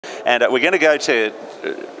And we're going to go to,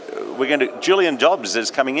 Julian Dobbs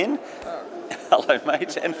is coming in. Hello,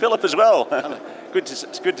 mate, and Philip as well. Good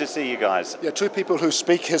to see you guys. Yeah, two people who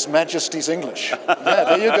speak His Majesty's English. Yeah,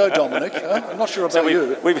 there you go, Dominic. I'm not sure about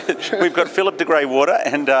you. We've got Philip de Grey-Water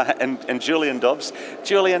and Julian Dobbs.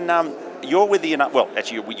 Julian, you're with the United. Well,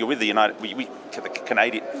 actually, you're with the United. The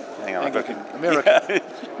Canadian. Hang on, Anglican, American,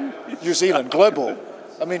 New Zealand, global.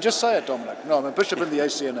 I mean, just say it, Dominic. No, I'm a bishop in the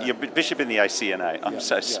ACNA. You're bishop in the ACNA. I'm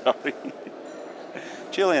so sorry.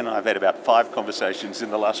 Julian and I have had about 5 conversations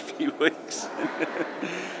in the last few weeks.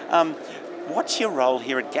 What's your role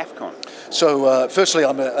here at Gafcon? So, firstly,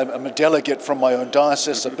 I'm a delegate from my own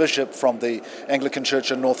diocese, a bishop from the Anglican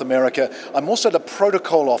Church in North America. I'm also the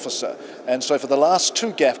protocol officer, and so for the last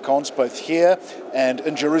 2 Gafcons, both here and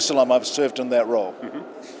in Jerusalem, I've served in that role.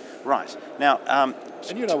 Mm-hmm. Right. Now,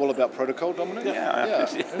 and you know all about protocol, Dominic? Yeah.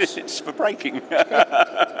 It's for breaking.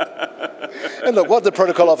 And look, what the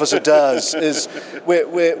protocol officer does is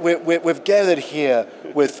we've gathered here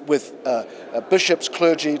with bishops,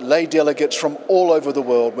 clergy, lay delegates from all over the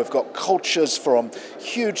world. We've got cultures from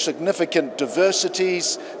huge, significant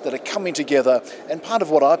diversities that are coming together. And part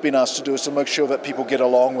of what I've been asked to do is to make sure that people get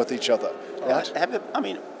along with each other. Right?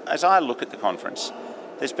 As I look at the conference,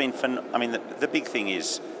 there's been the big thing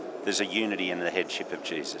is there's a unity in the headship of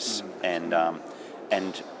Jesus, and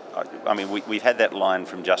we've had that line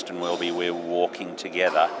from Justin Welby, we're walking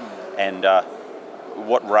together, and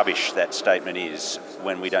what rubbish that statement is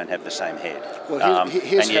when we don't have the same head. Well, and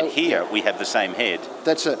yet here we have the same head.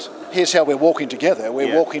 That's it. Here's how we're walking together.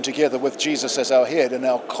 We're walking together with Jesus as our head, and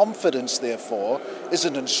our confidence, therefore,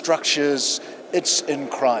 isn't in structures, it's in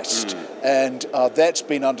Christ. And that's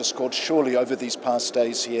been underscored surely over these past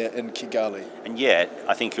days here in Kigali. And yet,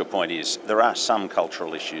 I think your point is, there are some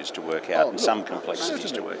cultural issues to work out some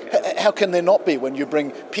complexities to work out. How can there not be when you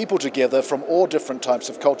bring people together from all different types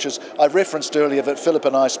of cultures? I referenced earlier that Philip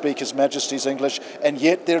and I speak His Majesty's English, and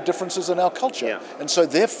yet there are differences in our culture. Yeah. And so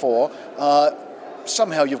therefore,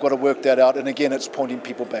 somehow you've got to work that out, and again, it's pointing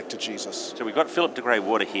people back to Jesus. So we've got Philip de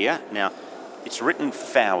Grey-Water here. Now, it's written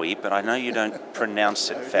Fowie, but I know you don't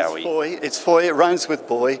pronounce it Fowie. It's Foy. It rhymes with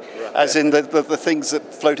boy, right. As in the things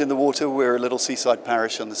that float in the water. We're a little seaside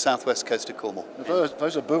parish on the southwest coast of Cornwall.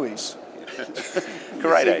 Those are buoys.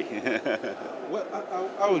 Great, eh? Well,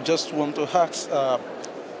 I would just want to ask,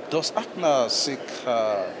 does ACNA seek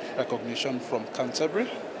recognition from Canterbury?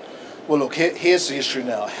 Well, look, here's the issue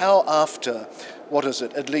now. How after,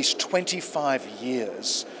 at least 25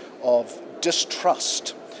 years of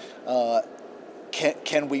distrust,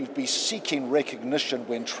 can we be seeking recognition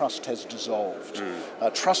when trust has dissolved?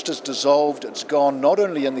 Trust has dissolved, it's gone not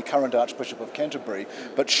only in the current Archbishop of Canterbury,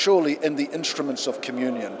 but surely in the instruments of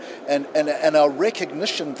communion. And our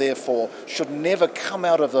recognition, therefore, should never come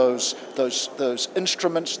out of those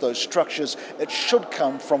instruments, those structures. It should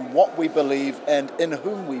come from what we believe and in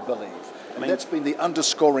whom we believe. And that's been the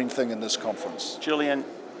underscoring thing in this conference. Julian,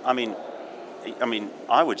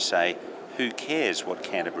 I would say, who cares what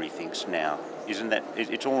Canterbury thinks now? Isn't that,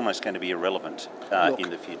 it's almost going to be irrelevant in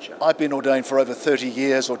the future. I've been ordained for over 30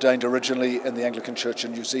 years, ordained originally in the Anglican Church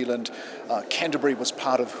in New Zealand. Canterbury was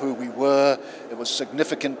part of who we were. It was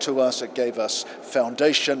significant to us. It gave us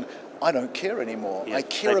foundation. I don't care anymore. I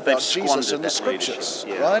care about Jesus and the Scriptures,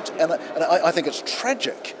 right? And I think it's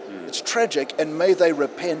tragic. It's tragic, and may they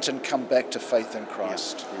repent and come back to faith in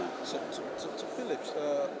Christ. So Philip,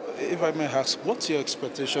 if I may ask, what's your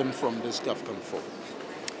expectation from this Gafcon Forum?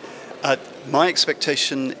 My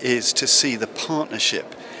expectation is to see the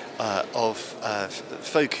partnership of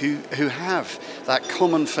folk who have that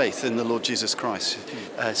common faith in the Lord Jesus Christ,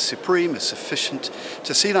 supreme, sufficient,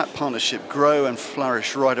 to see that partnership grow and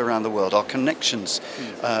flourish right around the world. Our connections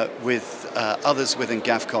with others within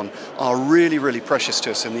Gafcon are really, really precious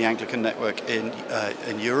to us in the Anglican Network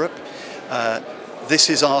in Europe. This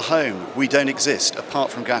is our home. We don't exist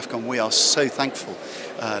apart from Gafcon. We are so thankful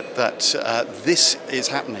that this is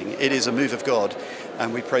happening. It is a move of God,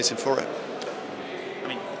 and we praise Him for it.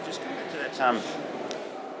 Just coming back to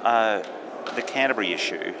that, the Canterbury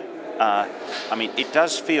issue. It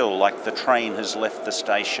does feel like the train has left the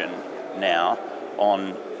station now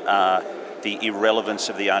on the irrelevance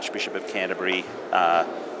of the Archbishop of Canterbury.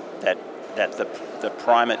 That the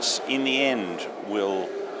primates, in the end,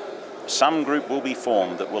 some group will be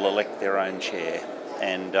formed that will elect their own chair,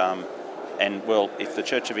 and well, if the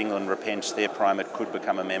Church of England repents, their primate could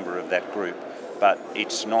become a member of that group. But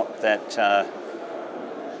it's not that.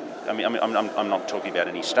 I'm not talking about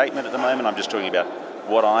any statement at the moment. I'm just talking about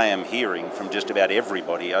what I am hearing from just about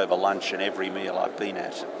everybody over lunch and every meal I've been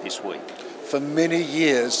at this week. for many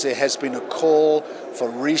years there has been a call for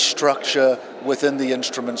restructure within the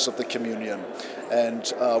instruments of the communion.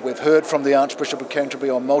 And we've heard from the Archbishop of Canterbury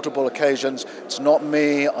on multiple occasions, it's not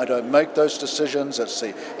me, I don't make those decisions, it's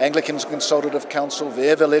the Anglican Consultative Council,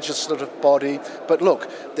 they're the legislative body. But look,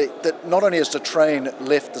 not only has the train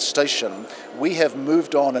left the station, we have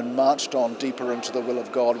moved on and marched on deeper into the will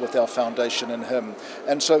of God with our foundation in Him.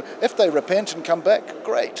 And so if they repent and come back,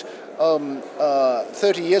 great.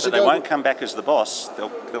 30 years ago... They won't come back as the boss,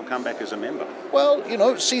 they'll come back as a member. Well, you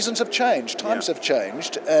know, seasons have changed, times have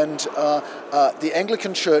changed, and the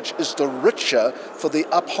Anglican Church is the richer for the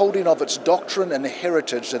upholding of its doctrine and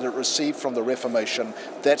heritage that it received from the Reformation.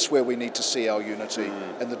 That's where we need to see our unity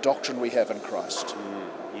and the doctrine we have in Christ.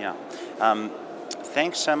 Yeah.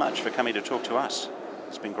 Thanks so much for coming to talk to us.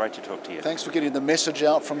 It's been great to talk to you. Thanks for getting the message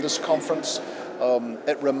out from this conference.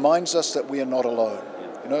 It reminds us that we are not alone.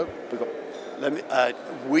 You know,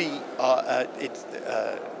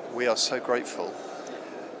 we are so grateful.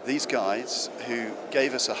 These guys who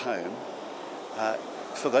gave us a home,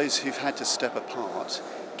 for those who've had to step apart,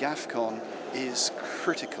 Gafcon is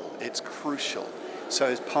critical, it's crucial. So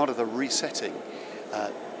as part of the resetting,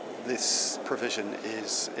 this provision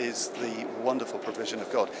is the wonderful provision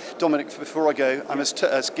of God. Dominic, before I go, I must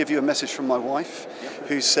give you a message from my wife,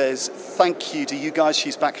 who says thank you to you guys.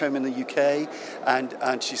 She's back home in the UK,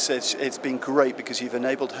 and she says it's been great because you've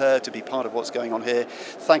enabled her to be part of what's going on here.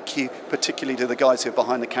 Thank you particularly to the guys who are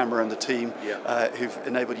behind the camera and the team who've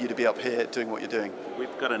enabled you to be up here doing what you're doing.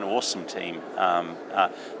 We've got an awesome team.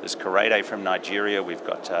 There's Korede from Nigeria, we've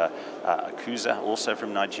got Akuza also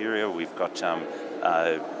from Nigeria, we've got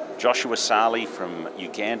Joshua Sali from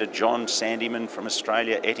Uganda, John Sandyman from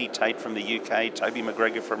Australia, Etty Tate from the UK, Toby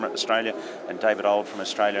McGregor from Australia, and David Old from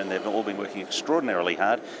Australia, and they've all been working extraordinarily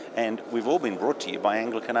hard, and we've all been brought to you by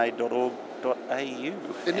AnglicanAid.org.au.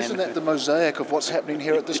 And isn't that the mosaic of what's happening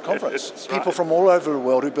here at this conference? People from all over the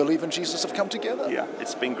world who believe in Jesus have come together. Yeah,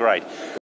 it's been great.